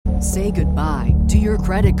Say goodbye to your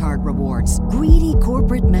credit card rewards. Greedy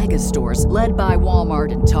corporate mega stores, led by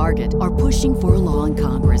Walmart and Target, are pushing for a law in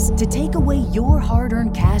Congress to take away your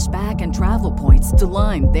hard-earned cash back and travel points to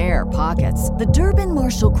line their pockets. The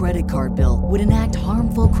Durbin-Marshall credit card bill would enact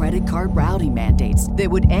harmful credit card routing mandates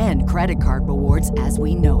that would end credit card rewards as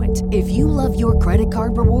we know it. If you love your credit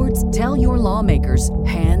card rewards, tell your lawmakers,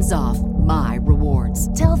 hands off my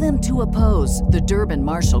rewards. Tell them to oppose the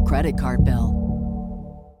Durbin-Marshall credit card bill.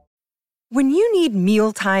 When you need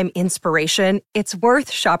mealtime inspiration, it's worth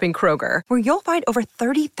shopping Kroger, where you'll find over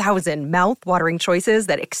 30,000 mouth-watering choices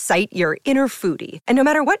that excite your inner foodie. And no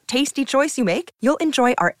matter what tasty choice you make, you'll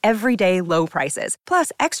enjoy our everyday low prices,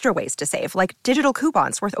 plus extra ways to save, like digital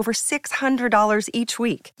coupons worth over $600 each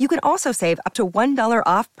week. You can also save up to $1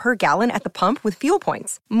 off per gallon at the pump with fuel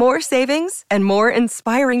points. More savings and more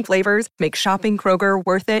inspiring flavors make shopping Kroger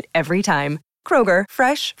worth it every time. Kroger,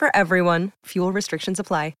 fresh for everyone. Fuel restrictions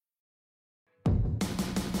apply.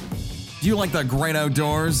 Do you like the great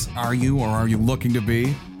outdoors? Are you or are you looking to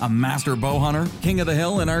be a master bow hunter? King of the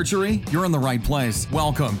hill in archery? You're in the right place.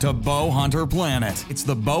 Welcome to Bow Hunter Planet. It's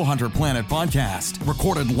the Bow Hunter Planet podcast,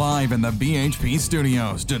 recorded live in the BHP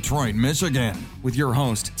Studios, Detroit, Michigan, with your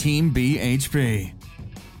host, Team BHP.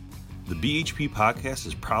 The BHP podcast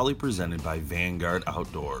is proudly presented by Vanguard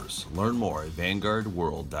Outdoors. Learn more at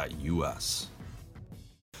vanguardworld.us.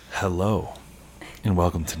 Hello, and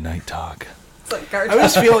welcome to Night Talk. I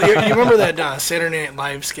always feel you remember that Saturday Night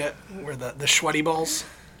Live skit where the sweaty balls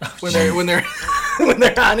when they're when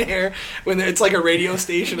they're on air it's like a radio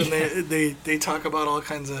station and they talk about all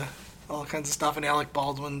kinds of stuff, and Alec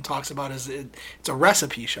Baldwin talks about it's a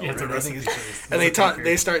recipe show. Yeah, right? it's a recipe show. And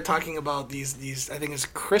they start talking about these I think it's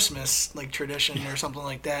Christmas like tradition or something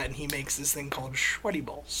like that, and he makes this thing called sweaty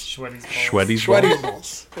balls. Sweaty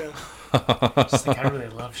balls. Yeah. Just like, I really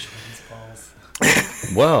love Schweddy's balls.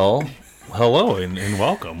 Well, hello and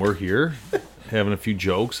welcome. We're here having a few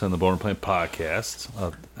jokes on the Bow Hunter Planet podcast.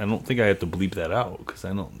 I don't think I have to bleep that out because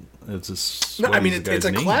I don't. It's a. No, I mean it's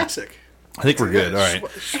a classic. I think we're good. All right.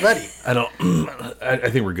 Sweaty. I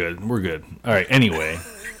think we're good. We're good. All right. Anyway,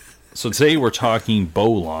 so today we're talking bow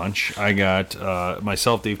launch. I got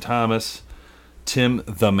myself, Dave Thomas, Tim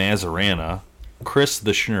the Mazarana, Chris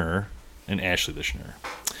the Schnurr, and Ashley the Schnurr.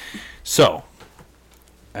 So,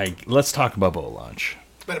 let's talk about bow launch.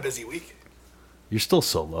 It's been a busy week. You're still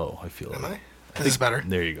so low, I feel Am like. I? Is this better?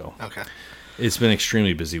 There you go. Okay. It's been an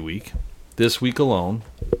extremely busy week. This week alone,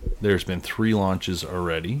 there's been 3 launches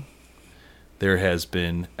already. There has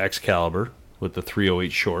been Excalibur with the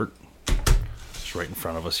 308 short. It's right in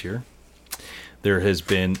front of us here. There has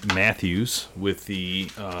been Matthews with the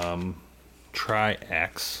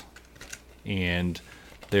Tri-X. And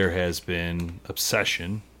there has been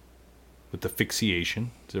Obsession with the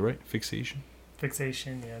Fixation. Is that right?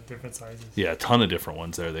 Fixation, yeah, different sizes. Yeah, a ton of different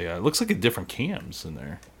ones there. It looks like a different cams in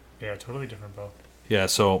there. Yeah, totally different bow. Yeah,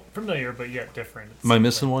 so... Familiar, but yet different. Am I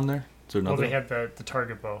missing one there? Is there another? Well, they had the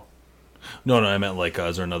Target bow. No, I meant like,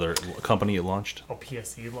 is there another company it launched? Oh,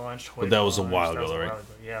 PSE launched. But that was a while ago, right?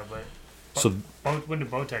 Yeah, but... So when did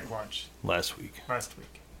Bowtech launch? Last week.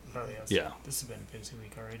 Oh, yes. Yeah. This has been a busy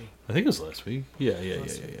week already. I think it was last week. Yeah.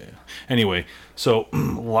 Anyway, so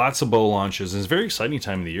lots of bow launches. And it's a very exciting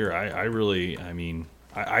time of the year. I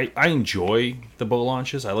enjoy the bow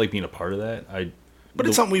launches. I like being a part of that. But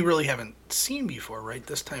it's something we really haven't seen before, right?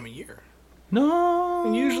 This time of year. No.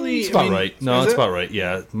 And usually, it's about right. No, it's about right.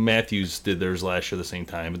 Yeah. Matthews did theirs last year at the same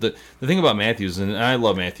time. But the thing about Matthews, and I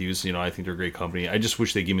love Matthews, I think they're a great company. I just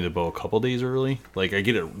wish they give me the bow a couple days early. Like, I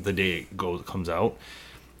get it the day it comes out.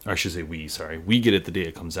 Or I should say we get it the day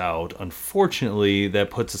it comes out. Unfortunately, that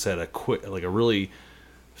puts us at a really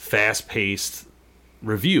fast-paced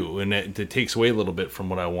review, and it takes away a little bit from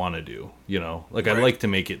what I want to do. Like, right. I'd like to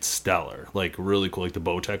make it stellar, like really cool. Like the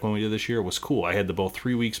Bowtech one we did this year was cool. I had the bow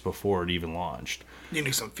 3 weeks before it even launched. You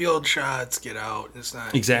do some field shots, get out. It's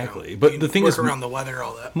not exactly, but the thing work is, around the weather,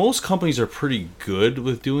 all that. Most companies are pretty good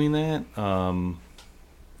with doing that.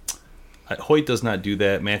 Hoyt does not do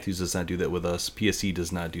that. Matthews does not do that with us. PSE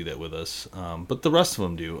does not do that with us. But the rest of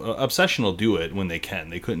them do. Obsession will do it when they can.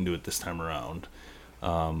 They couldn't do it this time around.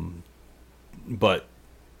 But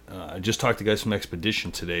I just talked to guys from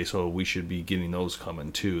Expedition today, so we should be getting those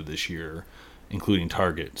coming too this year, including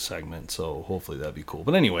Target segment. So hopefully that'd be cool.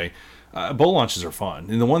 But anyway, bow launches are fun.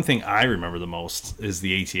 And the one thing I remember the most is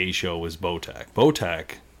the ATA show was Bowtech.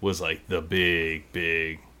 Bowtech was like the big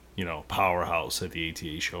powerhouse at the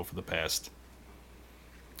ATA show for the past,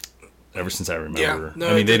 ever since I remember.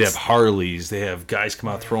 Yeah, they'd have Harleys, they have guys come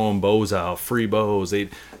out throwing bows out, free bows,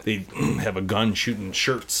 they'd have a gun shooting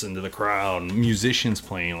shirts into the crowd, musicians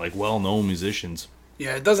playing, like well-known musicians.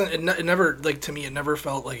 Yeah, it doesn't. It never, like, to me, it never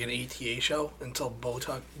felt like an ATA show until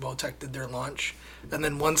Bowtech did their launch, and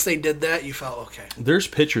then once they did that, you felt okay. There's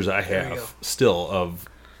pictures I There you go. have still of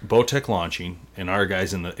Bowtech launching and our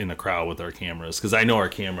guys in the crowd with our cameras, because I know our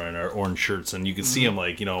camera and our orange shirts, and you can see them,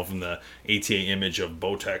 like, you know, from the ATA image of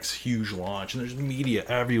Bowtech's huge launch, and there's media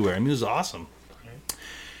everywhere. I mean, it was awesome.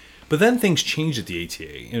 But then things changed at the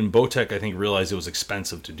ATA, and Bowtech, I think, realized it was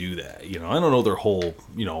expensive to do that. You know, I don't know their whole,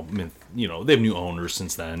 they have new owners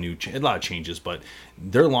since then, a lot of changes, but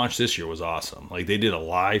their launch this year was awesome. Like, they did a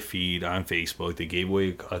live feed on Facebook. They gave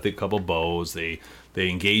away, I think, a couple bows. They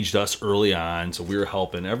engaged us early on, so we were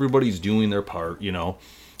helping. Everybody's doing their part,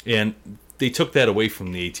 and they took that away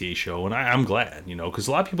from the ATA show, and I'm glad, because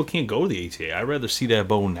a lot of people can't go to the ATA. I'd rather see that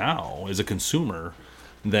bow now as a consumer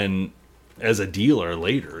than as a dealer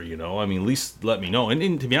later, I mean, at least let me know.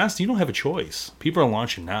 And to be honest, you don't have a choice. People are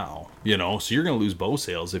launching now, so you're going to lose bow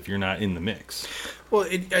sales if you're not in the mix. Well,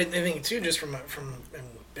 I think too, just from a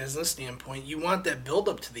business standpoint, you want that build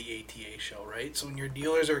up to the ATA show, right? So when your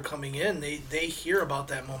dealers are coming in, they hear about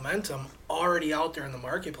that momentum already out there in the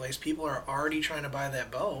marketplace. People are already trying to buy that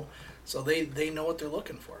bow, so they know what they're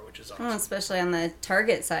looking for, which is awesome. Well, especially on the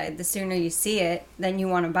target side, the sooner you see it, then you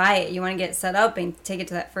want to buy it. You want to get set up and take it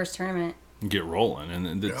to that first tournament. Get rolling,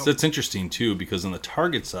 and that's interesting too, because on the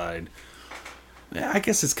target side, I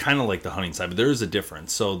guess it's kind of like the hunting side, but there is a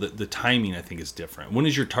difference. So the timing, I think, is different. When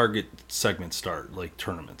does your target segment start, like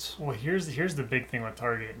tournaments? Well, here's the big thing with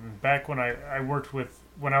Target. And back when I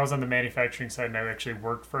was on the manufacturing side and I actually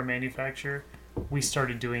worked for a manufacturer, we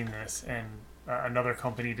started doing this, and another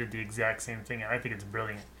company did the exact same thing, and I think it's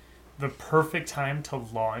brilliant. The perfect time to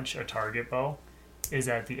launch a Target bow is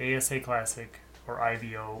at the ASA Classic or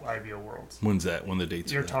IBO Worlds. When's that? When the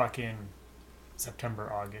dates You're are? talking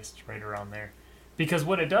September, August, right around there. Because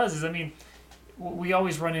what it does is, I mean, we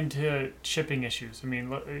always run into shipping issues. I mean,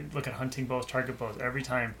 look at hunting bows, target bows. Every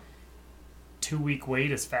time, 2-week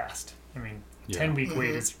wait is fast. I mean, 10-week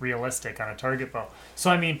wait is realistic on a target bow. So,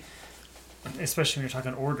 I mean, especially when you're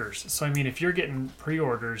talking orders. So, I mean, if you're getting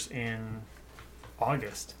pre-orders in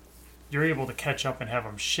August, you're able to catch up and have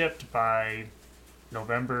them shipped by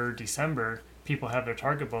November, December. People have their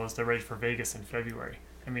target bows, they're ready for Vegas in February.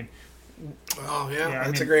 I mean,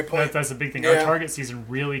 that's a great point. That's a big thing. Yeah. Our target season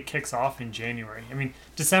really kicks off in January. I mean,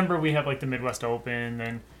 December we have like the Midwest Open,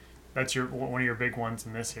 and that's one of your big ones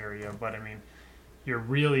in this area. But I mean, your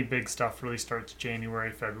really big stuff really starts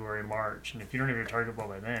January, February, March, and if you don't have your target bow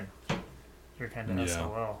by then, you're kind of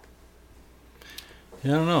SOL.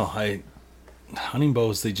 Yeah, I don't know. Hunting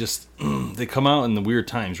bows, they just they come out in the weird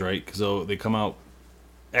times, right? Because they come out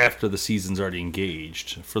after the season's already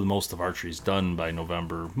engaged. For the most of archery is done by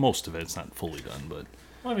November. Most of it's not fully done, but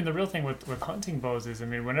well, I mean, the real thing with hunting bows is, I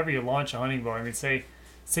mean, whenever you launch a hunting bow, I mean, say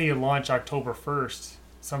you launch October 1st,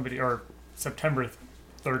 or September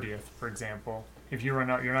 30th, for example. If you run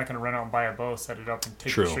out, you're not going to run out and buy a bow, set it up, and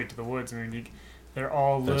take it straight to the woods. I mean, they're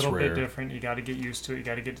all a little bit different. You got to get used to it. You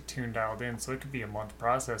got to get the tune dialed in. So it could be a month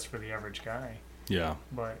process for the average guy. yeah.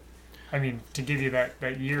 But, I mean, to give you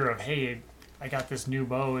that year of, hey, I got this new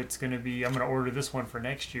bow. I'm going to order this one for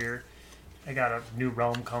next year. I got a new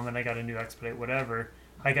Realm coming. I got a new Expedite, whatever.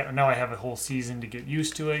 Now I have a whole season to get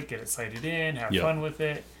used to it, get it sighted in, have fun with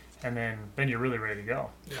it, and then you're really ready to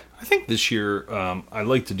go. Yeah. I think this year I'd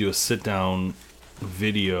like to do a sit-down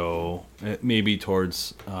video, maybe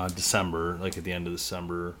towards December, like at the end of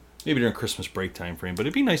December, maybe during Christmas break time frame. But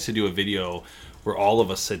it'd be nice to do a video where all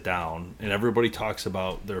of us sit down and everybody talks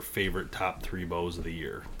about their favorite top 3 bows of the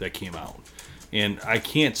year that came out. And I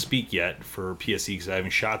can't speak yet for PSE because I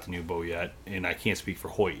haven't shot the new bow yet, and I can't speak for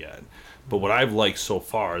Hoyt yet. But what I've liked so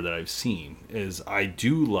far that I've seen is I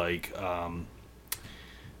do like I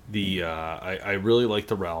really like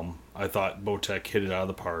the Realm. I thought Bowtech hit it out of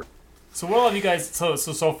the park. So what have you guys? So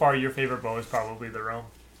far, your favorite bow is probably the Realm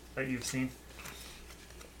that you've seen,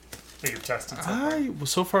 that you've tested so far.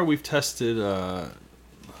 So far we've tested. What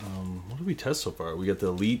did we test so far? We got the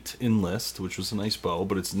Elite Enlist, which was a nice bow,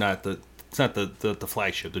 but it's not the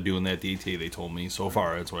flagship. They're doing that at the ATA. They told me so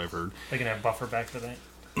far. That's what I've heard. They can have Buffer back for that.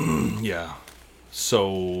 Yeah.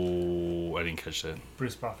 So I didn't catch that.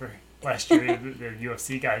 Bruce Buffer. Last year, the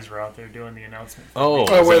UFC guys were out there doing the announcement. Oh,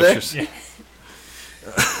 were they? Yeah.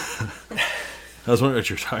 I was wondering what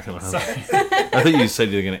you were talking about. Sorry. I thought you said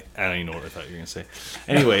you were gonna. I don't even know what I thought you were gonna say.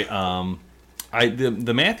 Anyway,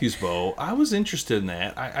 the Matthews bow, I was interested in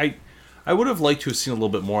that. I would have liked to have seen a little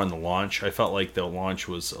bit more on the launch. I felt like the launch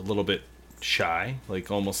was a little bit shy, like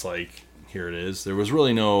almost like here it is. There was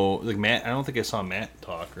really no like Matt. I don't think I saw Matt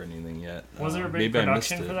talk or anything yet. Was there a big maybe I missed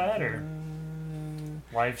production it. for that, or?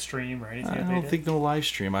 live stream or anything? I don't think no live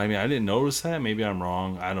stream. I mean, I didn't notice that. Maybe I'm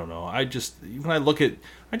wrong. I don't know. I just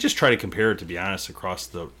try to compare it, to be honest, across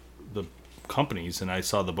the companies, and I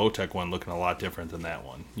saw the Bowtech one looking a lot different than that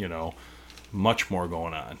one. Much more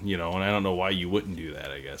going on. And I don't know why you wouldn't do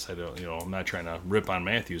that. I guess I don't. I'm not trying to rip on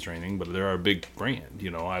Matthews or anything, but they're a big brand.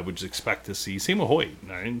 I would expect to see. Same with Hoyt.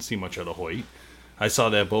 I didn't see much out of Hoyt. I saw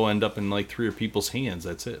that bow end up in like 3 of people's hands.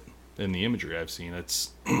 That's it. In the imagery I've seen,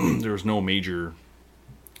 there was no major.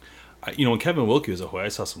 When Kevin Wilkie was at Hoyt, I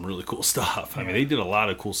saw some really cool stuff. I mean, they did a lot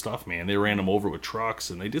of cool stuff, man. They ran them over with trucks,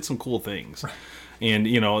 and they did some cool things. And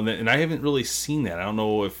and I haven't really seen that. I don't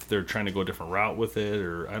know if they're trying to go a different route with it,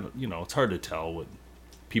 or it's hard to tell what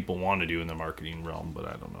people want to do in the marketing realm. But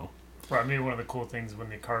I don't know. Well, I mean, one of the cool things when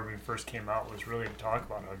the carbine first came out was really to talk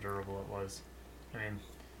about how durable it was. I mean,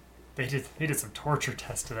 they did some torture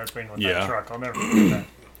tests to that thing with that truck. I'll never forget that.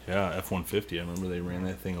 Yeah, F-150. I remember they ran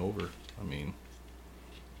that thing over. I mean,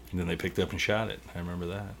 and then they picked up and shot it. I remember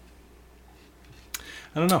that.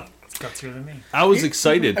 I don't know. It's gutsier than me. I was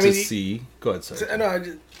excited to see. Go ahead,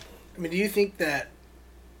 sorry. Do you think that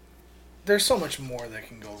there's so much more that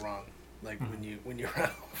can go wrong, like when you run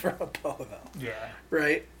over a bow, though? Yeah.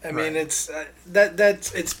 Right. I mean, it's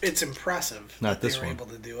it's impressive. Not that this they were one. able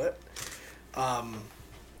to do it. I'm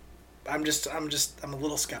a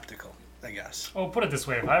little skeptical, I guess. Oh, put it this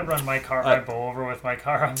way: if I run my bow over with my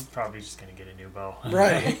car, I'm probably just gonna get a new bow.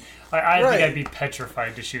 Right. I think I'd be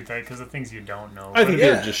petrified to shoot that because the things you don't know. I think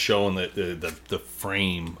they're just showing that the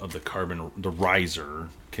frame of the carbon, the riser,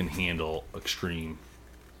 can handle extreme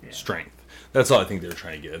strength. That's all I think they're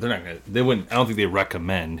trying to get. They're not gonna. They wouldn't. I don't think they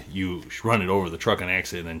recommend you run it over the truck and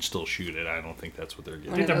accident and then still shoot it. I don't think that's what they're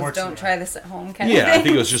getting. Don't try this at home. Kind of thing. I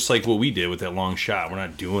think it was just like what we did with that long shot. We're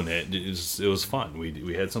not doing it. It was fun.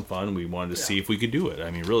 We had some fun. We wanted to see if we could do it.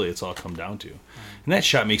 I mean, really, it's all come down to. And that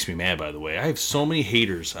shot makes me mad, by the way. I have so many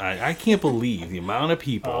haters. I can't believe the amount of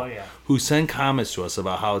people who send comments to us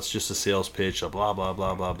about how it's just a sales pitch, a blah blah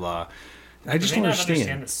blah blah blah. I just don't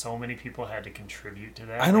understand that so many people had to contribute to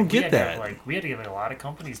that. I don't get that. We had to get a lot of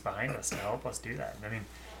companies behind us to help us do that. I mean,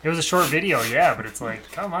 it was a short video, but it's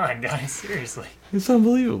like, come on, guys, seriously. It's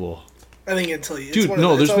unbelievable. I think until you... Dude,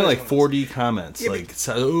 no, there's been like 4D comments. Like,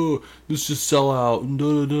 this just sell out, and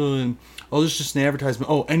and oh, this is just an advertisement.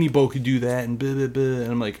 Oh, any bow could do that, and blah, blah, blah.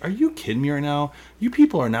 And I'm like, are you kidding me right now? You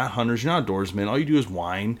people are not hunters. You're not outdoorsmen. All you do is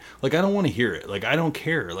whine. Like, I don't want to hear it. Like, I don't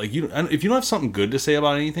care. Like, if you don't have something good to say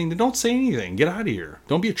about anything, then don't say anything. Get out of here.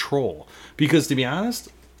 Don't be a troll. Because, to be honest,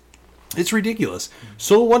 it's ridiculous.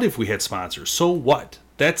 So what if we had sponsors? So what?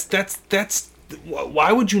 That's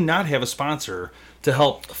why would you not have a sponsor to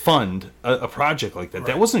help fund a project like that?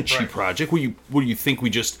 That wasn't a cheap project. What do you think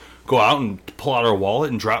we just go out and pull out our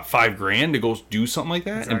wallet and drop $5,000 to go do something like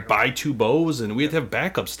that and buy 2 bows, and we have to have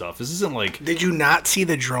backup stuff? This isn't like... Did you not see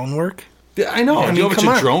the drone work? I know. I mean, how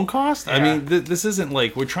much a drone cost? Yeah. I mean, this isn't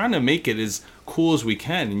like... We're trying to make it as cool as we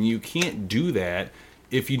can, and you can't do that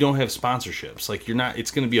if you don't have sponsorships. Like, you're not...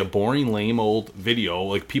 It's going to be a boring, lame old video.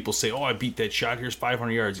 Like, people say, oh, I beat that shot. Here's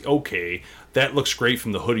 500 yards. Okay, that looks great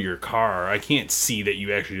from the hood of your car. I can't see that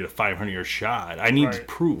you actually did a 500-yard shot. I need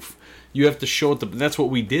proof. You have to show it. That's what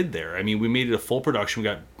we did there. I mean, we made it a full production. We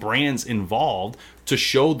got brands involved to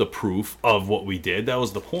show the proof of what we did. That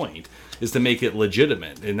was the point, is to make it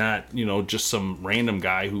legitimate and not, just some random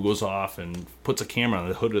guy who goes off and puts a camera on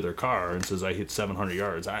the hood of their car and says, I hit 700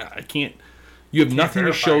 yards. I can't. You have nothing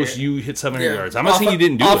that shows you hit 700 yards. I'm not saying you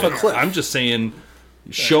didn't do it. I'm just saying,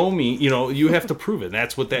 show me. You have to prove it.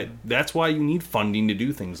 That's why you need funding to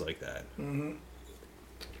do things like that. Mm-hmm.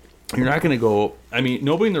 You're not going to go... I mean,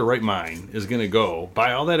 nobody in their right mind is going to go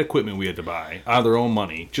buy all that equipment we had to buy out of their own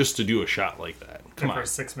money just to do a shot like that. Come on. For a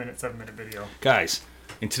 6-minute, 7-minute video. Guys,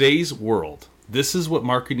 in today's world, this is what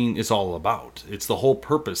marketing is all about. It's the whole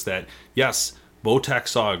purpose that, yes, Bowtech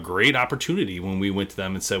saw a great opportunity when we went to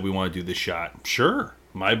them and said we want to do this shot. Sure,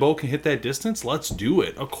 my bow can hit that distance. Let's do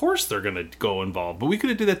it. Of course they're going to go involved. But we could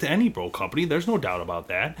have did that to any bow company. There's no doubt about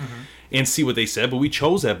that. Mm-hmm. And see what they said. But we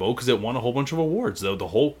chose that bow because it won a whole bunch of awards. The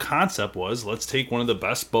whole concept was, let's take one of the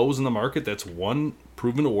best bows in the market that's won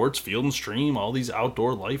proven awards, Field and Stream, all these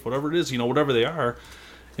outdoor life, whatever it is, whatever they are.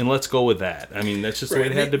 And let's go with that. I mean, that's just the way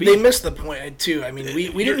it had to be. They missed the point, too. I mean,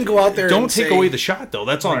 we didn't go out there Don't take away the shot, though.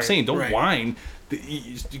 That's all I'm saying. Don't whine.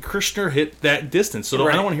 Kirshner hit that distance. So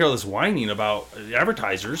I don't want to hear all this whining about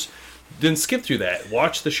advertisers. Then skip through that.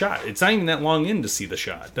 Watch the shot. It's not even that long in to see the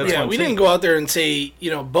shot. That's what I'm saying. Didn't go out there and say,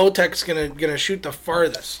 Bowtech's gonna shoot the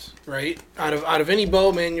farthest, right? Out of any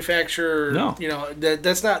bow manufacturer. No.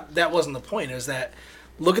 That wasn't the point. Is that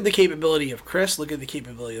look at the capability of Chris, look at the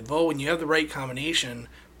capability of the bow. When you have the right combination,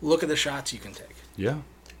 look at the shots you can take. Yeah.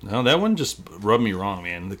 No, that one just rubbed me wrong,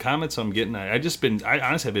 man. The comments I'm getting, I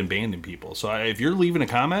honestly have been banning people. So if you're leaving a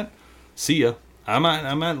comment, see ya. I'm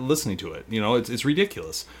not listening to it. You know, it's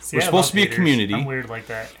ridiculous. See, we're supposed to be a community. I'm weird like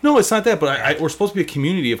that. No, it's not that. But we're supposed to be a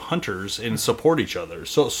community of hunters and support each other.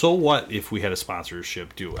 So what if we had a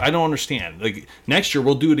sponsorship do? I don't understand. Like next year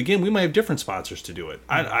we'll do it again. We might have different sponsors to do it.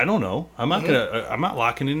 I don't know. I'm not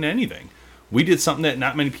locking into anything. We did something that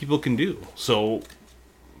not many people can do. So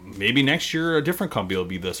maybe next year a different company will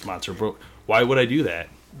be the sponsor. But why would I do that?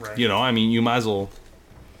 Right. You know, I mean, you might as well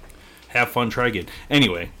have fun, try again.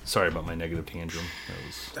 Anyway, sorry about my negative tantrum.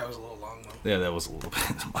 That was a little long, though. Yeah, that was a little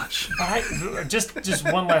bit much.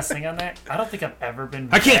 Just one last thing on that. I don't think I've ever been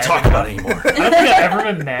I can't talk about it anymore. I don't think I've ever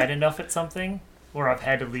been mad enough at something where I've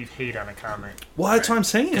had to leave hate on a comment. Well, that's what I'm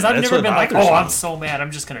saying. Because I've That's never what been like, bothers oh, me. I'm so mad,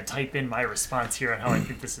 I'm just going to type in my response here on how I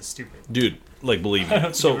think this is stupid. Dude, like, believe I don't me.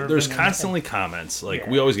 think So I've ever there's been constantly comments. Like, Yeah.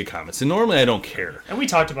 we always get comments. And normally I don't care. And we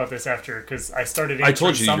talked about this after, because I started I told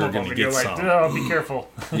answering you some you were of them, gonna and you're get like, some. oh, be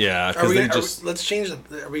careful. Yeah, Are because we they gonna, just... let's change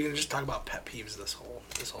the. Are we gonna just talk about pet peeves this whole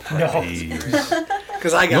time? No.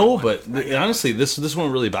 Because I got No, one. but honestly, this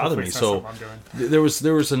one really bothered Hopefully me. it's not So something I'm doing.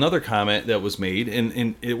 there was another comment that was made,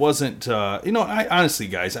 and it wasn't. I honestly,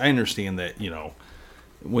 guys, I understand that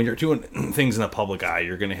when you're doing things in the public eye,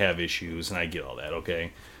 you're going to have issues, and I get all that.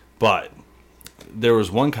 Okay, but there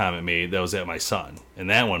was one comment made that was at my son, and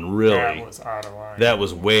that one really That was out of line. that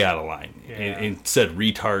was way out of line. Yeah. And said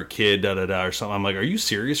retard kid or something. I'm like, are you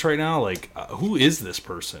serious right now? Like, who is this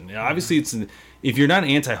person? You know, obviously, if you're not an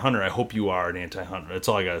anti-hunter, I hope you are an anti-hunter. That's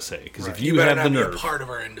all I gotta say. Because if you better have the not be a nerve, part of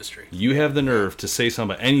our industry. you have the nerve to say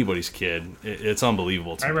something about anybody's kid, it's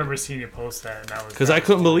unbelievable to I me. remember seeing you post that, and that was... Because I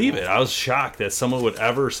couldn't believe it. I was shocked that someone would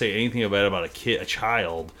ever say anything about a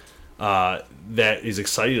child that is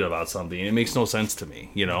excited about something. It makes no sense to me,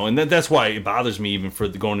 And that's why it bothers me even for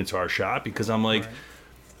going into our shop, because I'm like,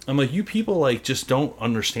 you people like just don't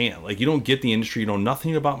understand. Like, you don't get the industry. You know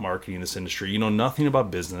nothing about marketing in this industry. You know nothing about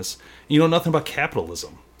business. You know nothing about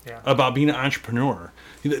capitalism. Yeah. About being an entrepreneur.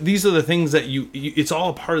 These are the things that it's all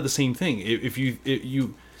a part of the same thing. If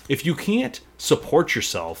you can't support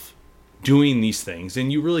yourself doing these things, then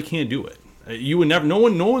you really can't do it. You would never. No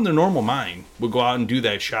one in their normal mind would go out and do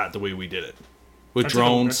that shot the way we did it, with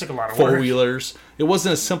drones, that took a lot of work. 4-wheelers. It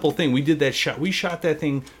wasn't a simple thing. We did that shot. We shot that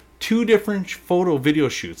thing 2 different photo video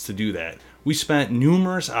shoots to do that. We spent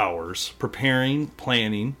numerous hours preparing,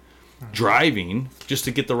 planning, driving just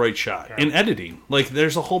to get the right shot, and editing. Like,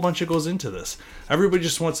 there's a whole bunch that goes into this. Everybody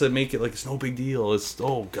just wants to make it like it's no big deal. It's,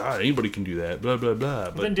 oh God, anybody can do that. Blah blah blah.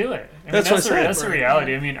 But then do it. I mean, That's what I said. That's the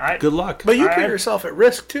reality. I mean, Good luck. But you put yourself at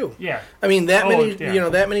risk too. Yeah. I mean, that many, yeah.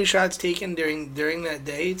 that many shots taken during that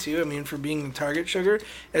day too. I mean, for being the target sugar,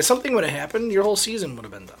 if something would have happened, your whole season would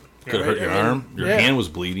have been done. Could have hurt your arm. Your hand was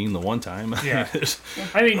bleeding the one time. Yeah.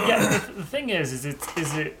 I mean, yeah. The thing is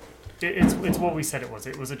it's what we said it was.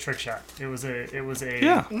 It was a trick shot. It was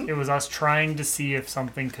us trying to see if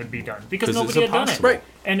something could be done, because 'Cause nobody it's had done it. impossible. Right.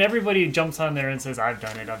 And everybody jumps on there and says, I've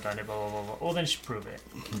done it, blah blah blah blah. Well, then prove it.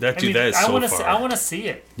 That is I so wanna far. I want to see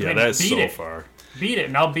it. Yeah, I mean, that's beat so it. far. Beat it,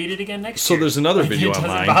 and I'll beat it again next So year. there's another video it doesn't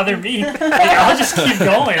online. bother me. Like, I'll just keep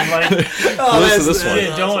going. Like, Listen to this one.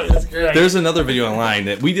 yeah, don't. Like, There's another video online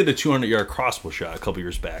that we did a 200-yard crossbow shot a couple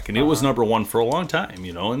years back, and it was number 1 for a long time,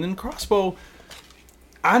 And then crossbow,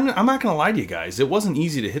 I'm not gonna lie to you guys, it wasn't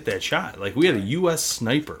easy to hit that shot. Like, we had a U.S.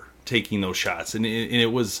 sniper taking those shots, and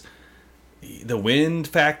it was the wind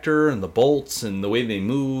factor and the bolts and the way they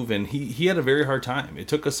move, and he had a very hard time. It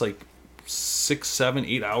took us like 6, 7,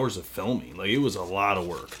 8 hours of filming. Like, it was a lot of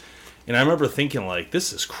work. And I remember thinking, like,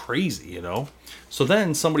 this is crazy, So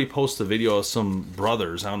then somebody posts a video of some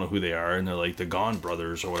brothers, I don't know who they are, and they're like the Gone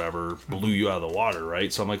brothers or whatever, blew you out of the water,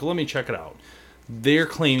 right? So I'm like, well, let me check it out. They're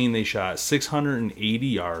claiming they shot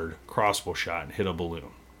 680-yard crossbow shot and hit a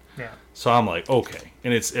balloon. yeah. So I'm like, okay.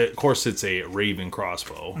 And of course it's a Raven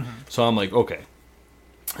crossbow. Mm-hmm. So I'm like, okay.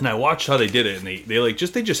 And I watched how they did it, and they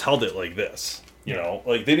just held it like this.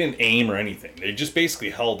 Like, they didn't aim or anything. They just basically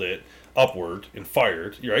held it upward and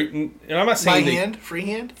fired, right? And I'm not saying By hand,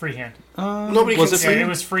 freehand. Freehand. Nobody was can it see. Yeah, it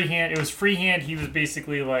was freehand. It was freehand. He was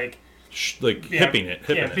basically like hipping it.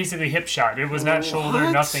 basically hip shot. It was not shoulder,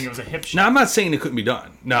 What? nothing. It was a hip shot. Now, I'm not saying it couldn't be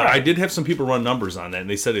done. Now, Right. I did have some people run numbers on that, and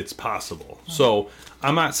they said it's possible. So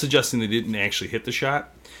I'm not suggesting they didn't actually hit the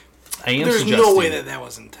shot. I am There's suggesting no way that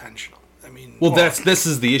was intentional. I mean, Well, this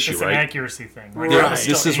is the issue, It's right? an accuracy thing. Right. Right. I'm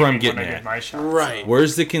still This is where I'm aiming when getting I at. get my shots, right.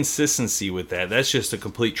 Where's the consistency with that? That's just a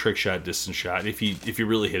complete trick shot, distance shot. If you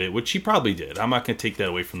really hit it, which he probably did. I'm not going to take that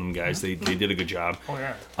away from them guys. They did a good job. Oh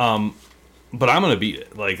yeah. But I'm gonna beat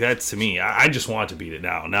it. Like that's to me. I just want to beat it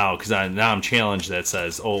now because now I'm challenged that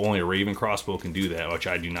says, oh, only a Raven crossbow can do that, which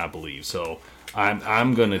I do not believe. So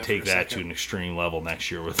I'm gonna take that to an extreme level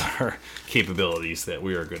next year with our capabilities that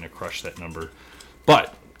we are gonna crush that number.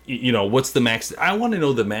 But what's the max? I want to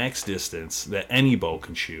know the max distance that any bow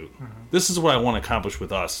can shoot. Mm-hmm. This is what I want to accomplish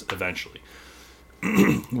with us eventually.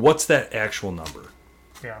 What's that actual number?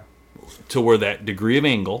 Yeah. To where that degree of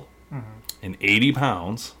angle and 80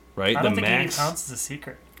 pounds. Right, I don't the think max 80 pounds is a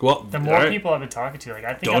secret. Well, the more people I've been talking to, like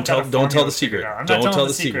I think don't tell the secret. Don't tell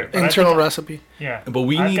the secret. Internal recipe. Yeah, but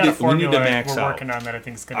we need to max out. We're working on that. I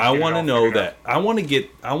think it's gonna. I want to know that. I want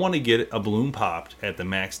to get a balloon popped at the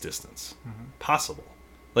max distance possible.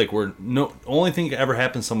 Like only thing that ever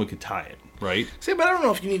happens, someone could tie it. Right. See, but I don't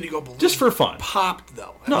know if you need to go balloon just for fun. Popped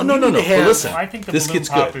though. No. But listen, I think the balloon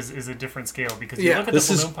pop is a different scale because you look at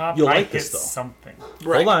the balloon pop. You'll I like hit this though. Something.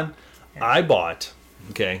 Right. Hold on. Yeah. I bought.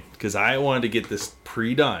 Okay, because I wanted to get this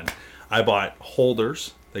pre-done. I bought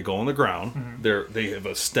holders that go on the ground. Mm-hmm. They have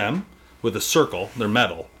a stem with a circle. They're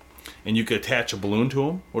metal, and you could attach a balloon to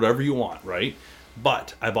them, whatever you want, right?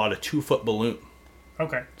 But I bought a 2-foot balloon.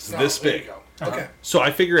 Okay, it's this big. Okay. So I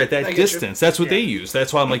figure at that distance, that's what they use.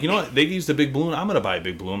 That's why I'm like, you know what? They used a big balloon. I'm gonna buy a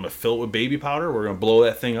big balloon. I'm gonna fill it with baby powder. We're gonna blow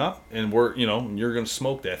that thing up, and you're gonna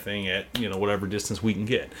smoke that thing at whatever distance we can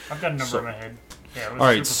get. I've got a number in my head. Yeah, it was all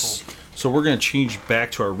right. Super cool. So we're going to change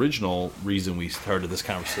back to our original reason we started this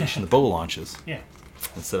conversation, the bow launches. Yeah.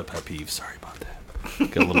 Instead of pet peeves. Sorry about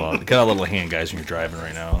that. Got a little hand, guys, when you're driving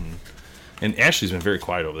right now. And Ashley's been very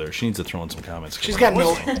quiet over there. She needs to throw in some comments. She's got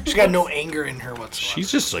no anger in her whatsoever.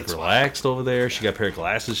 She's just relaxed over there. She got a pair of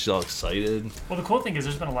glasses. She's all excited. Well, the cool thing is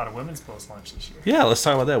there's been a lot of women's bows launched this year. Yeah, let's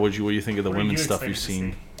talk about that. What do you think of the women's stuff you've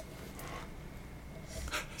seen?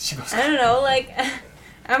 I don't know, like...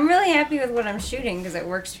 I'm really happy with what I'm shooting because it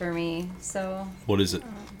works for me. So. What is it?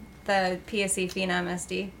 The PSE Phenom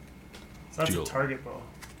SD. So that's a target bow.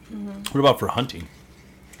 Mm-hmm. What about for hunting?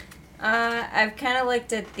 I've kind of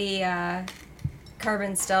looked at the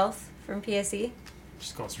Carbon Stealth from PSE.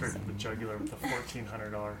 Just go straight to the jugular with the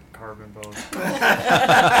 $1,400 carbon bow.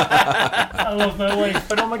 I love my wife,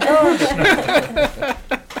 but oh my gosh!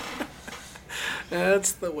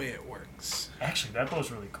 That's the way it works. Actually, that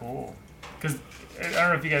bow's really cool. Because I don't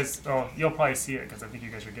know if you guys. Oh, you'll probably see it because I think you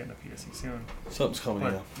guys are getting a PSE soon. Something's coming.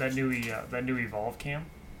 But that new Evolve cam,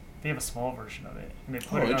 they have a small version of it, and they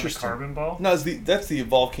put it on the carbon bow. No, that's the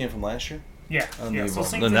Evolve cam from last year. Yeah, yeah. So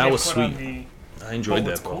same thing. That was sweet. I enjoyed that.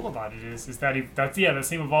 What's cool about it is that the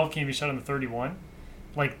same Evolve cam you shot on the 31,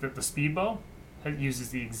 like the speed bow, it uses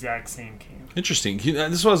the exact same cam. Interesting. This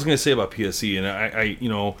is what I was going to say about PSE,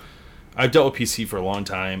 and I've dealt with PC for a long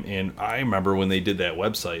time, and I remember when they did that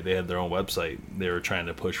website, they had their own website they were trying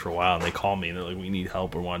to push for a while, and they called me, and they're like, we need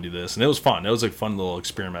help or want to do this. And it was fun. It was a fun little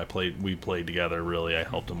experiment we played together, really. I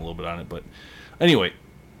helped them a little bit on it. But anyway,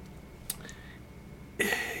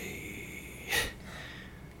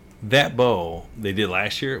 that bow they did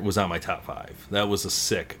last year was on my top 5. That was a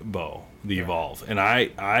sick bow, the Evolve. And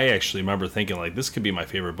I actually remember thinking, like, this could be my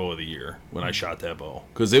favorite bow of the year when I shot that bow.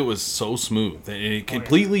 Because it was so smooth. And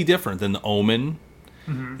completely different than the Omen.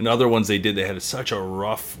 Mm-hmm. And other ones they did, they had such a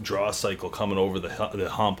rough draw cycle coming over the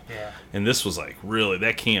hump. Yeah. And this was like, really,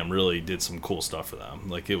 that cam really did some cool stuff for them.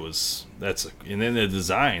 Like, and then the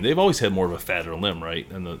design, they've always had more of a fatter limb, right?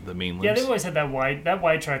 Than the main limbs. Yeah, they've always had that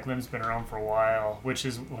wide track limb's been around for a while, which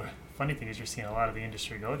is... Funny thing is, you're seeing a lot of the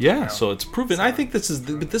industry go. Yeah, so it's proven. I think this is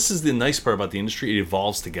the nice part about the industry. It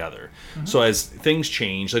evolves together. Mm-hmm. So as things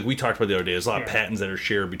change, like we talked about the other day, there's a lot of patents that are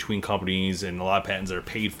shared between companies, and a lot of patents that are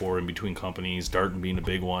paid for in between companies. Darton being a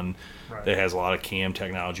big one that has a lot of cam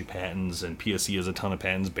technology patents, and PSE has a ton of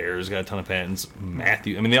patents. Bear's got a ton of patents.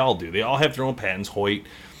 Matthew, I mean, they all do. They all have their own patents. Hoyt,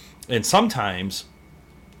 and sometimes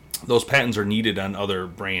those patents are needed on other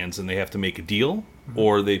brands, and they have to make a deal.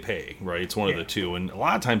 Or they pay, right? It's one of the two. And a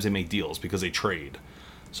lot of times they make deals because they trade.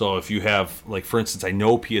 So if you have, like, for instance, I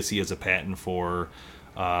know PSE has a patent for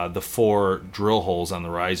the 4 drill holes on the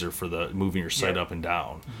riser for the moving your sight up and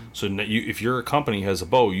down. Mm-hmm. So if your company has a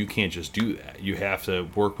bow, you can't just do that. You have to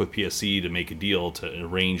work with PSE to make a deal to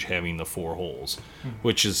arrange having the 4 holes,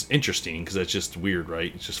 which is interesting because that's just weird,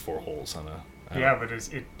 right? It's just 4 holes on a... Yeah, but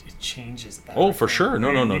it changes that. Oh, for sure. No.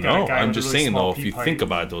 I'm just saying, though, if you think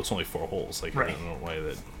about it, though, it's only 4 holes. Like, I don't know why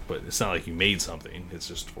that... But it's not like you made something. It's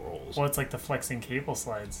just 4 holes. Well, it's like the flexing cable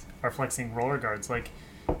slides, or flexing roller guards. Like,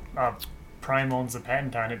 Prime owns the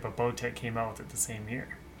patent on it, but Bowtech came out with it the same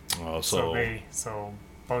year. Oh, so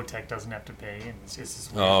Bowtech doesn't have to pay, and it's just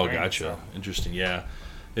this weird Oh, thing, gotcha. So. Interesting, yeah.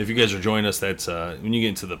 If you guys are joining us, that's when you get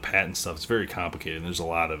into the patent stuff, it's very complicated. And there's a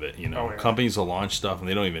lot of it. Companies will launch stuff and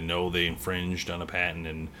they don't even know they infringed on a patent.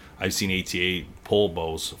 And I've seen ATA pull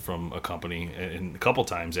bows from a company, and a couple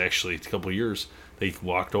times actually, a couple of years, they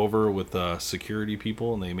walked over with security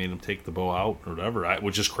people and they made them take the bow out or whatever,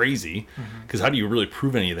 which is crazy. Because how do you really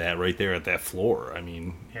prove any of that right there at that floor? I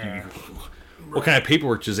mean, what kind of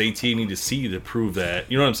paperwork does ATA need to see to prove that?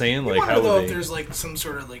 You know what I'm saying? Like, how would if there's like some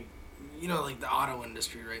sort of like, like the auto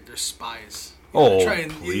industry, right? There's spies.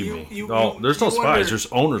 Believe me. There's no spies. There's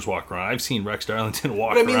owners walk around. I've seen Rex Darlington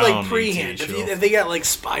walk around. But I mean, like pre-hand. If they got like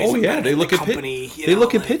spies, they look at company. They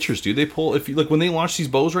look at pictures, dude. They pull when they launch these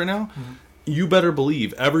bows right now. You better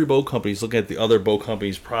believe every bow company's looking at the other bow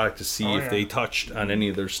company's product to see if they touched on any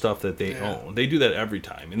of their stuff that they own. They do that every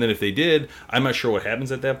time. And then if they did, I'm not sure what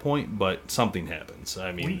happens at that point, but something happens.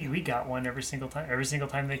 I mean, we got one every single time. Every single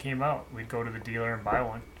time they came out, we'd go to the dealer and buy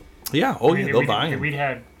one. Yeah. They'll buy them. We'd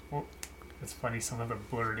had. Well, it's funny, some of the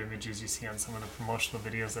blurred images you see on some of the promotional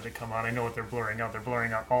videos that have come out. I know what they're blurring out. They're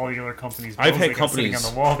blurring out all the other companies' I've had companies sitting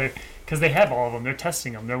on the wall because they have all of them. They're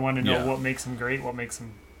testing them. They want to know what makes them great, what makes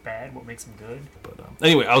them bad, what makes them good. But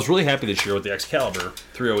anyway, I was really happy this year with the Excalibur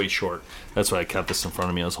 308 short. That's why I kept this in front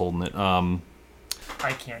of me. I was holding it.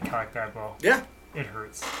 I can't cock that bow. Yeah, it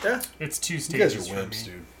hurts. Yeah, it's 2 stages. You guys are wimps,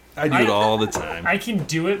 dude. I do it all the time. I can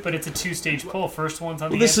do it, but it's a 2-stage pull. First one's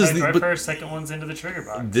on the inside first, second one's into the trigger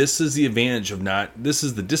box. This is the advantage of this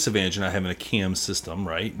is the disadvantage of not having a cam system,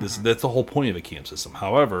 right? That's the whole point of a cam system.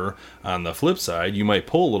 However, on the flip side, you might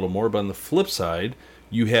pull a little more, but on the flip side,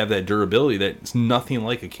 you have that durability that's nothing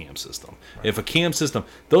like a cam system. Right. If a cam system,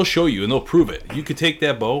 they'll show you and they'll prove it. You could take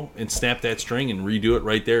that bow and snap that string and redo it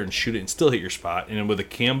right there and shoot it and still hit your spot. And with a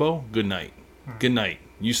cam bow, good night. Good night.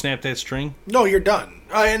 You snap that string, no, you're done.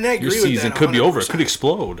 And I agree your season with that could be over. It could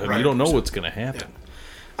explode. I mean, you don't know 100%. what's going to happen.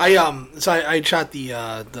 Yeah. I shot the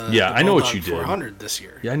I know what you did. 400 this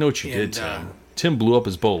year. Yeah, I know what you did, Tim. Tim blew up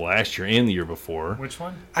his bow last year and the year before. Which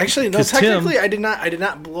one? Actually, no. Technically, I did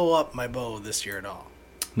not blow up my bow this year at all.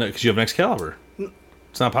 No, because you have an Excalibur.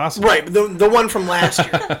 It's not possible. Right, the one from last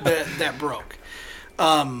year that broke.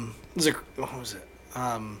 What was it?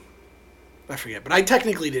 I forget, but I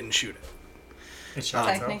technically didn't shoot it.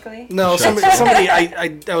 Technically? No, somebody.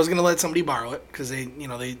 I was gonna let somebody borrow it because they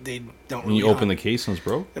don't. When you open the case and it's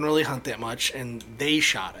broke, didn't really hunt that much, and they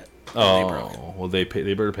shot it. Oh, they broke it. Well, they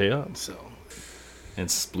better pay up. So,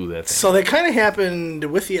 and blew that thing. So that kind of happened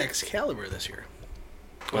with the Excalibur this year.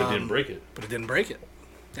 But it didn't break it. But it didn't break it.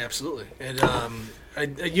 Absolutely. And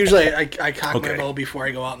usually I cock my bow before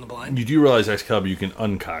I go out in the blind. You do realize Excalibur you can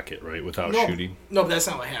uncock it, right, without shooting? No, but that's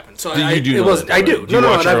not what happened. So I do. I do. I've done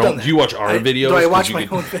that. Do you watch our videos? Do I watch my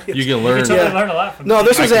own videos? You can learn. You can learn a lot from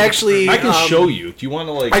this was actually. I can show you. Do you want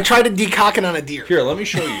to I tried to decock it on a deer. Here, let me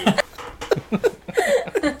show you.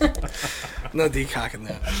 No decocking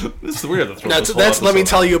that. This is weird. That's let me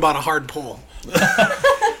tell you about a hard pull.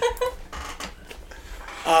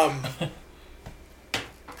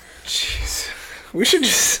 Jeez, we should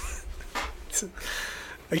just.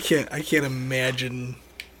 I can't imagine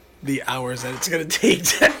the hours that it's gonna take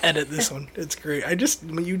to edit this one. It's great. I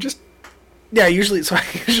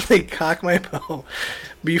usually cock my bow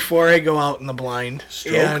before I go out in the blind, so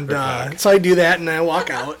I do that and I walk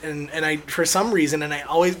out and I for some reason and I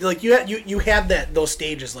always like you have those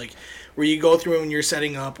stages like where you go through when you're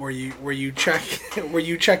setting up where you check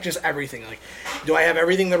just everything like do I have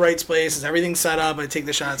everything in the right place, is everything set up, I take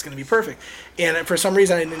the shot, it's going to be perfect. And for some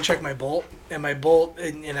reason I didn't check my bolt and I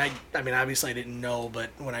mean obviously I didn't know, but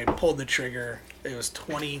when I pulled the trigger it was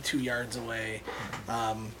 22 yards away,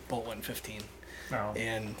 bolt went 15. Oh.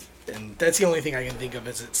 And that's the only thing I can think of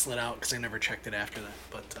is it slid out because I never checked it after that.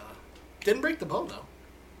 But didn't break the bow though.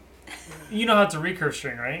 You know how it's a recurve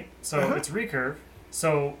string, right? So it's recurve.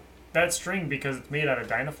 So that string, because it's made out of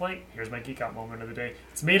Dynaflight. Here's my geek out moment of the day.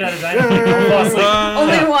 It's made out of Dynaflight. Don't fall asleep.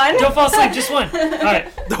 Only one? Don't fall asleep. Just one. All right.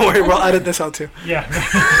 Don't worry. We'll edit this out too. Yeah.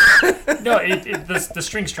 No, the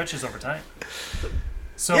string stretches over time.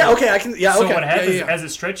 So okay, I can. Yeah, so okay. what happens as it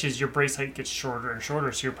stretches, your brace height gets shorter and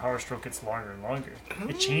shorter, so your power stroke gets longer and longer.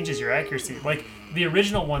 It changes your accuracy. Like the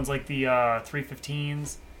original ones, like the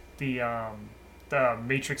 315s, the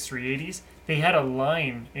Matrix 380s, they had a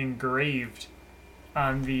line engraved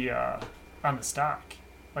on the stock.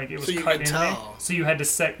 Like it was cut in there. So you had to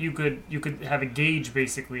set. You could have a gauge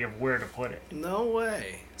basically of where to put it. No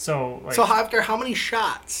way. So after how many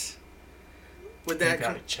shots would that? You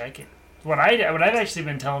gotta check it. What I've actually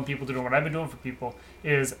been telling people to do, what I've been doing for people,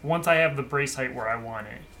 is once I have the brace height where I want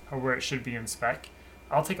it, or where it should be in spec,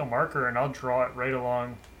 I'll take a marker and I'll draw it right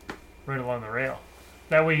along the rail.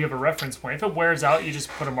 That way you have a reference point. If it wears out, you just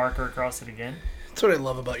put a marker across it again. That's what I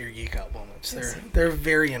love about your geek out moments. They're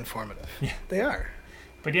very informative. Yeah, they are.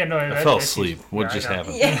 But yeah, no, I fell asleep. What just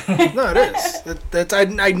happened? Yeah. No, it is.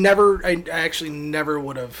 I actually never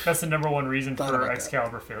would have. That's the number one reason Thought for about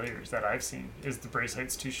Excalibur failures that I've seen is the brace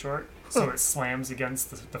height's too short, so it slams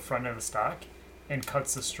against the front of the stock and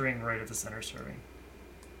cuts the string right at the center serving.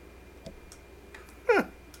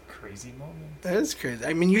 Crazy moment. That is crazy.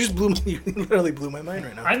 I mean, you literally blew my mind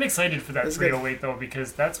right now. I'm excited for that That's 308 though,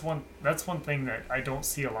 because that's one thing that I don't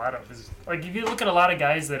see a lot of. Is like if you look at a lot of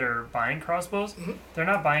guys that are buying crossbows, they're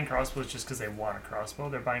not buying crossbows just because they want a crossbow.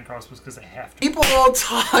 They're buying crossbows because they have to. People all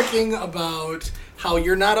talking about how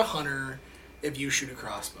you're not a hunter if you shoot a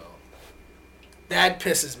crossbow. That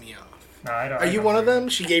pisses me off. No, I don't. Are you one of them?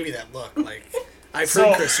 She gave you that look. Like I've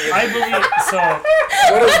heard Chris say I that. believe so.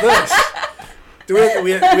 What is this?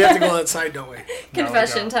 We have to go outside, don't we?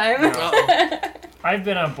 Confession time. Uh-oh. I've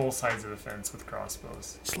been on both sides of the fence with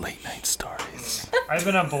crossbows. It's late night stories. I've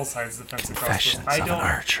been on both sides of the fence with crossbows. Confessions of an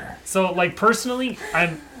archer. So, like personally,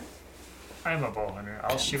 I'm a bow hunter.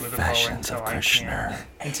 I'll shoot with a bow Confessions until of Krishna.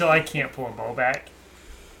 I can't pull a bow back.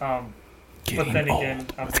 But Getting then again,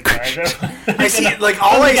 old I'm with the guy that I see, like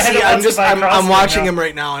all I see, I'm watching him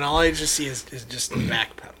right now, and all I just see is just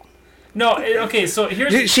backpedal. No, okay. So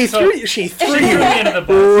here's She threw you me under the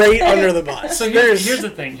bus. right under the bus. So here's the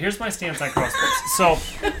thing. Here's my stance on crossbows. So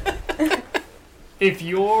if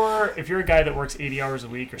you're a guy that works 80 hours a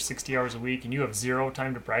week or 60 hours a week and you have zero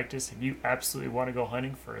time to practice and you absolutely want to go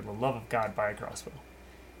hunting, for the love of God, buy a crossbow.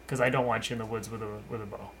 Because I don't want you in the woods with a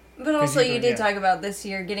bow. But also, you did talk about this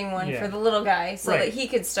year getting one for the little guy so that he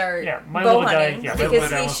could start bow hunting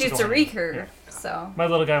because he shoots a recurve. Yeah. So my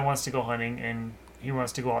little guy wants to go hunting and he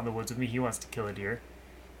wants to go out in the woods with me. He wants to kill a deer.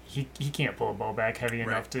 He can't pull a bow back heavy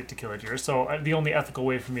enough to kill a deer. So the only ethical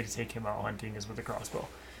way for me to take him out hunting is with a crossbow.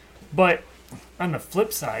 But on the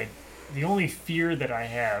flip side, the only fear that I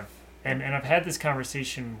have, and I've had this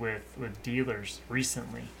conversation with dealers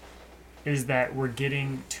recently, is that we're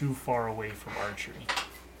getting too far away from archery.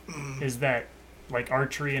 Is that like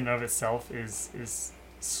archery in and of itself is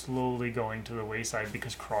slowly going to the wayside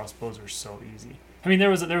because crossbows are so easy. I mean, there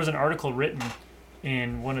was an article written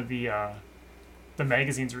in one of the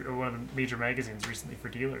magazines, or one of the major magazines recently for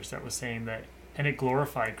dealers, that was saying that, and it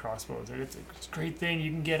glorified crossbows. That it's a great thing,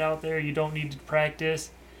 you can get out there, you don't need to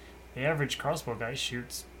practice. The average crossbow guy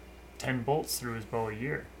shoots 10 bolts through his bow a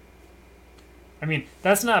year. I mean,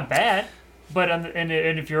 that's not bad. But and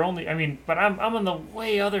if you're only, I mean, but I'm on the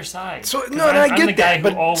way other side. So no, I get the guy that.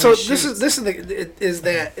 But who always so shoots. this is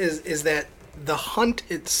that the hunt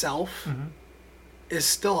itself is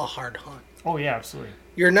still a hard hunt. Oh yeah, absolutely.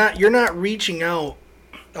 You're not reaching out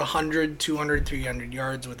 100, 200, 300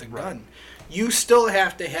 yards with a gun. You still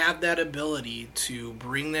have to have that ability to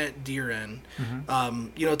bring that deer in,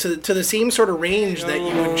 to the same sort of range that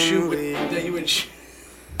you would shoot with,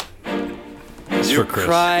 This for Chris.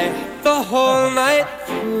 Cry the whole night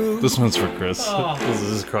through. This one's for Chris. This is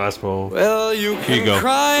his crossbow. Well, you Here you go. can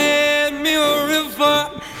cry me a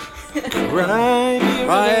river.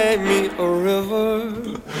 Cry me a river.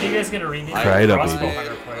 When are you guys gonna rename Cry it up, Crossbow baby.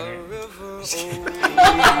 Hunter Planet?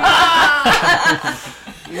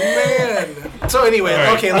 Man. So anyway, All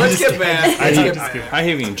right, okay, let's get back. I Let's get back.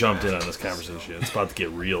 haven't even jumped in on this conversation. It's about to get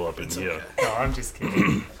real up in here. No, I'm just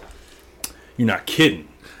kidding. You're not kidding.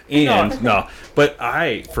 And no, but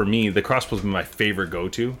for me, the crossbow's been my favorite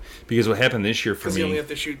go-to because what happened this year for Because you only me. have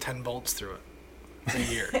to shoot 10 bolts through it a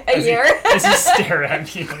year. a year. As you stare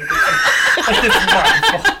at me like it's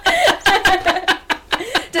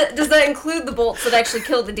Does that include the bolts that actually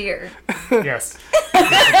kill the deer? Yes.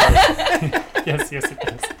 Yes, it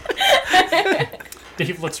does.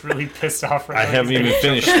 Dave looks really pissed off right now. I haven't even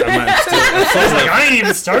finished. I'm not He's like, I ain't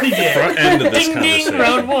even started yet. front end of this Ding ding, conversation.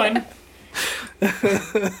 round one.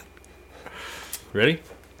 Ready?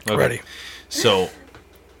 Okay. Ready. So,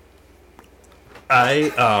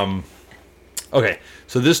 okay.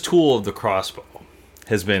 So this tool of the crossbow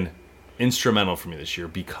has been instrumental for me this year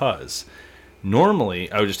because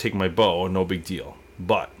normally I would just take my bow, no big deal.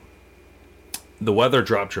 But the weather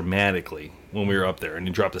dropped dramatically when we were up there, and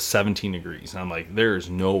it dropped to 17 degrees. And I'm like, there's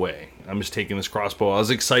no way. I'm just taking this crossbow. I was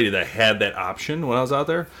excited I had that option when I was out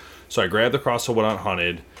there. So I grabbed the crossbow, went out and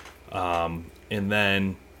hunted. And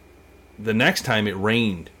then the next time it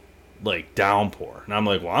rained, like downpour. And I'm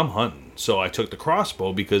like, well, I'm hunting. So I took the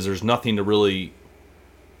crossbow because there's nothing to really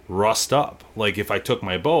rust up. Like if I took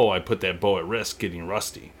my bow, I put that bow at risk getting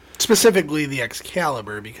rusty. Specifically the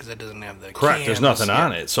Excalibur because it doesn't have the Correct. cams. There's nothing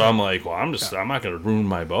on it. So I'm like, well, I'm not going to ruin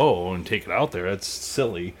my bow and take it out there. That's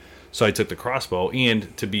silly. So I took the crossbow.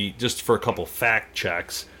 And to be, just for a couple fact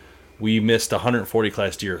checks, we missed 140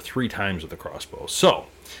 class deer 3 times with a crossbow. So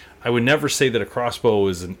I would never say that a crossbow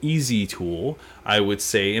is an easy tool. I would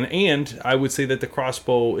say, and I would say that the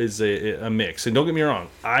crossbow is a mix. And don't get me wrong,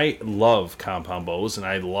 I love compound bows and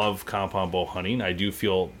I love compound bow hunting. I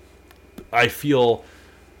feel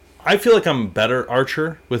like I'm a better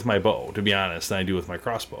archer with my bow, to be honest, than I do with my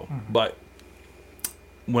crossbow. Mm-hmm. But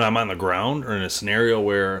when I'm on the ground or in a scenario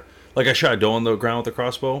where, like I shot a doe on the ground with a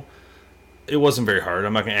crossbow, it wasn't very hard.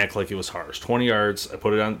 I'm not going to act like it was hard. It was 20 yards. I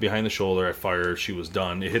put it on behind the shoulder. I fired. She was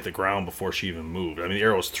done. It hit the ground before she even moved. I mean, the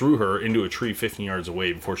arrow was through her into a tree 15 yards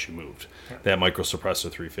away before she moved. Yeah. That micro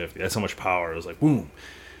suppressor 350. That's how much power. It was like, boom.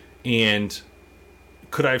 And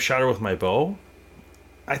could I have shot her with my bow?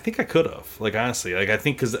 I think I could have. Like, honestly. Like, I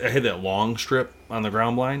think because I had that long strip on the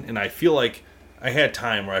ground blind, and I feel like I had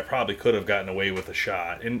time where I probably could have gotten away with a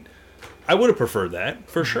shot. And I would have preferred that,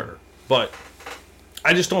 for sure. But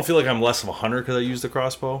I just don't feel like I'm less of a hunter because I use the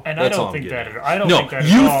crossbow. And That's I don't think that. I don't no, think that.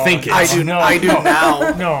 you at all. think it. I do. No, I do no,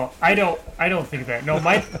 now. No, I don't think that. No,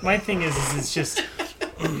 my thing is it's just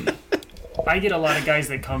I get a lot of guys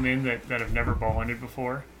that come in that have never bow hunted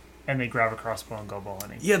before, and they grab a crossbow and go bow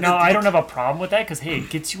hunting. Yeah. Now I don't have a problem with that because hey, it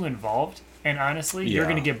gets you involved. And honestly, you're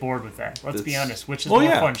going to get bored with that. Let's be honest. Which is more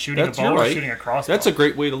fun, shooting a bow or shooting a crossbow? That's a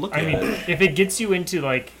great way to look at it. I mean, if it gets you into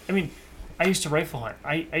I used to rifle hunt.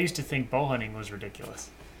 I used to think bow hunting was ridiculous.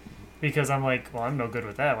 Because I'm like, well, I'm no good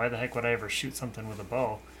with that. Why the heck would I ever shoot something with a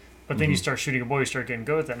bow? But then you start shooting a bow, you start getting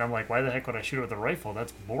good with it, and I'm like, why the heck would I shoot it with a rifle?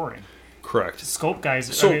 That's boring. Correct. Scope guys,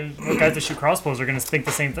 guys that shoot crossbows are going to think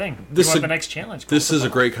the same thing. This is the next challenge. This is a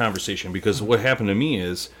great conversation because what happened to me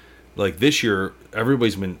is, like this year,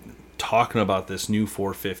 everybody's been talking about this new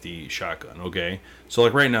 450 shotgun, okay? So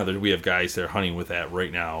like right now, we have guys that are hunting with that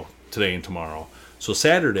right now, today and tomorrow. So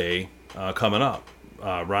Saturday, coming up,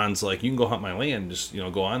 Ron's like, you can go hunt my land, just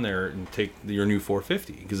go on there and take your new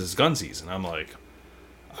 450 because it's gun season. I'm like,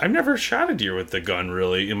 I've never shot a deer with the gun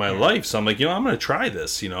really in my life, so I'm like, I'm gonna try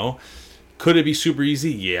this. Could it be super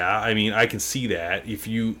easy? Yeah, I mean, I can see that. If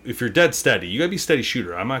you're dead steady, you gotta be a steady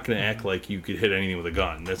shooter. I'm not gonna act like you could hit anything with a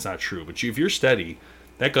gun. That's not true. But if you're steady,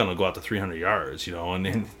 that gun will go out to 300 yards. And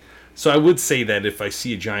then, so I would say that if I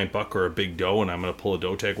see a giant buck or a big doe and I'm gonna pull a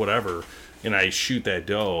doe tag, whatever, and I shoot that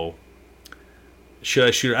doe. Should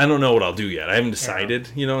I shoot it? I don't know what I'll do yet. I haven't decided,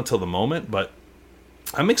 until the moment, but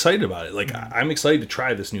I'm excited about it. Like, I'm excited to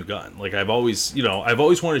try this new gun. Like, I've always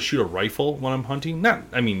wanted to shoot a rifle when I'm hunting.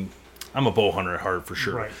 I'm a bow hunter at heart for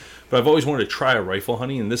sure. Right. But I've always wanted to try a rifle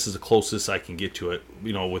hunting, and this is the closest I can get to it,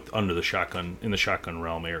 with under the shotgun, in the shotgun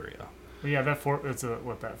realm area. Well, yeah, that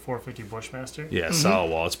 450 Bushmaster? Yeah,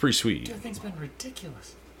 solid wall. It's pretty sweet. Dude, that thing's been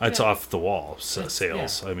ridiculous. It's off the wall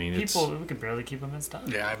sales. Yeah. I mean, we could barely keep them in stock.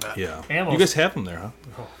 Yeah, I bet. Yeah, you guys have them there, huh?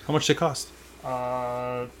 Oh. How much they cost?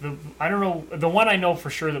 I don't know. The one I know for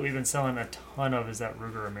sure that we've been selling a ton of is that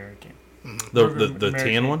Ruger American. Mm-hmm. The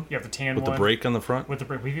tan one? Yeah, the tan with one. the brake on the front? With the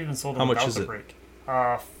brake. We've even sold them without the brake.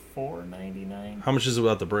 $4.99. How much is it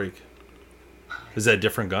without the brake? Is that a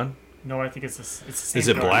different gun? No, I think it's the same. Is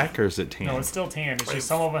it black or is it tan? No, it's still tan. It's just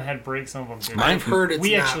some of them had brakes, some of them didn't. I've heard it's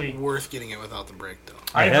not worth getting it without the brake, though.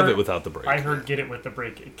 I have it without the brake. I heard get it with the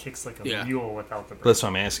brake. It kicks like a mule without the brake. That's what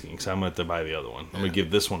I'm asking, because I'm going to have to buy the other one. I'm going to give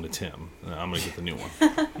this one to Tim. And I'm going to get the new one.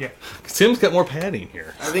 Yeah. Tim's got more padding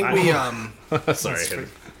here. I think we... Sorry.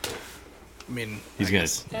 I mean... He's gonna...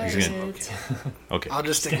 Okay. I'll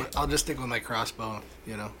just stick with my crossbow,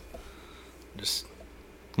 Just...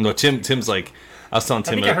 No, Tim's like... I was telling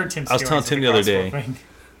Tim the other day.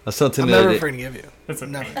 I'm never afraid to give you.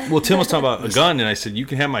 Well, Tim was talking about a gun, and I said, you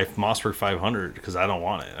can have my Mossberg 500 because I don't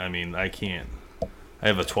want it. I mean, I can't. I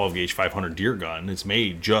have a 12 gauge 500 deer gun. It's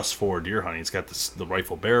made just for deer hunting. It's got the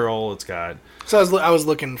rifle barrel. It's got. So I was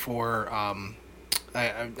looking for.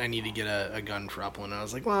 I need to get a gun for upland. I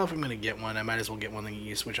was like, well, if I'm gonna get one, I might as well get one that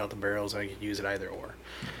you switch out the barrels. And I could use it either or.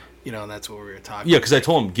 And that's what we were talking. Yeah, because I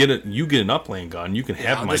told him, you get an upland gun. You can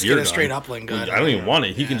have my deer gun. Get a straight upland gun. I don't even want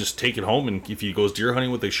it. He can just take it home, and if he goes deer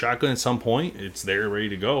hunting with a shotgun at some point, it's there ready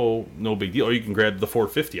to go. No big deal. Or you can grab the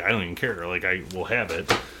 450. I don't even care. Like, I will have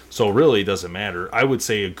it. So really, it doesn't matter. I would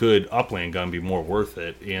say a good upland gun would be more worth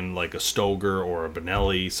it in like a Stoeger or a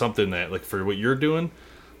Benelli, something that, like, for what you're doing,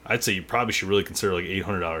 I'd say you probably should really consider like an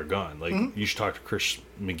 $800 gun. Like, you should talk to Chris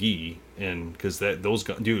McGee, and because those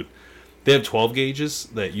guns, dude. They have 12 gauges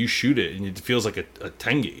that you shoot it, and it feels like a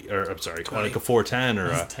 10 gauge, or I'm sorry, 20. Like a 410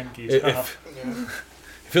 or a 10 gauge. It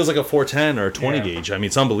feels like a 410 or a 20 gauge. I mean,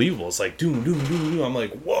 it's unbelievable. It's like doom, doom, doom, doom. I'm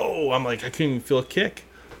like, whoa! I'm like, I couldn't even feel a kick.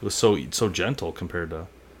 It was so gentle compared to.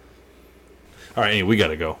 All right, anyway, we got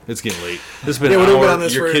to go. It's getting late. This has been we've an been hour. on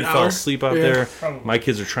this Your for kid an fell hour. asleep out Yeah. there. Probably. My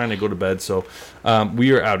kids are trying to go to bed, so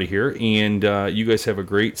we are out of here. And you guys have a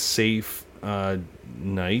great, safe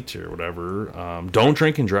night or whatever. Don't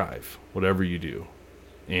drink and drive, whatever you do.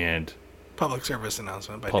 And Public service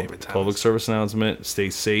announcement by David Thomas. public service announcement. Stay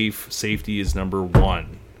safe. Safety is number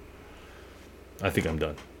one. I think I'm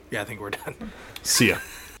done. Yeah, I think we're done. See ya.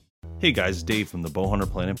 Hey guys, Dave from the Bowhunter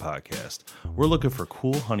Planet podcast. We're looking for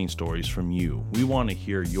cool hunting stories from you. We want to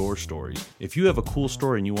hear your stories. If you have a cool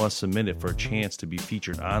story and you want to submit it for a chance to be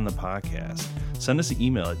featured on the podcast, send us an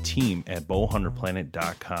email at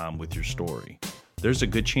team@bowhunterplanet.com with your story. There's a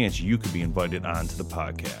good chance you could be invited onto the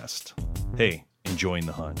podcast. Hey, enjoying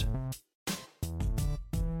the hunt.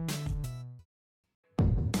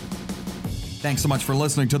 Thanks so much for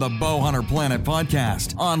listening to the Bowhunter Planet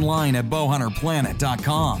podcast, online at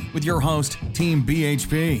bowhunterplanet.com with your host, Team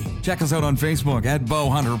BHP. Check us out on Facebook at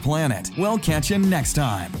Bowhunter Planet. We'll catch you next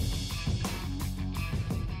time.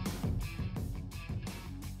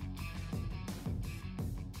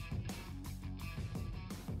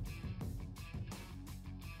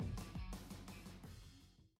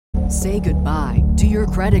 Say goodbye to your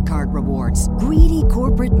credit card rewards. Greedy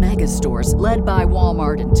corporate mega stores, led by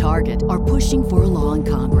Walmart and Target, are pushing for a law in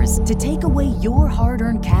Congress to take away your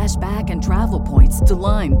hard-earned cash back and travel points to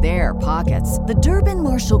line their pockets. The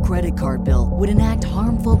Durbin-Marshall credit card bill would enact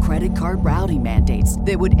harmful credit card routing mandates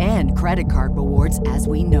that would end credit card rewards as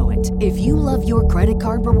we know it. If you love your credit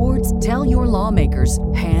card rewards, tell your lawmakers,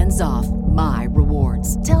 hands off my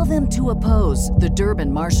rewards. Tell them to oppose the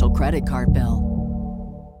Durbin-Marshall credit card bill.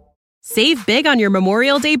 Save big on your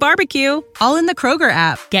Memorial Day barbecue, all in the Kroger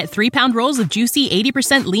app. Get 3-pound rolls of juicy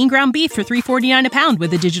 80% lean ground beef for $3.49 a pound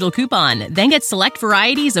with a digital coupon. Then get select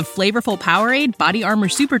varieties of flavorful Powerade, Body Armor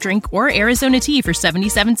Super Drink, or Arizona tea for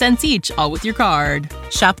 77 cents each, all with your card.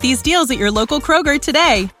 Shop these deals at your local Kroger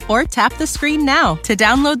today, or tap the screen now to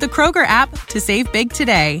download the Kroger app to save big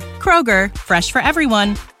today. Kroger, fresh for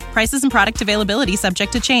everyone. Prices and product availability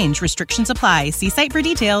subject to change. Restrictions apply. See site for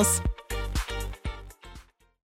details.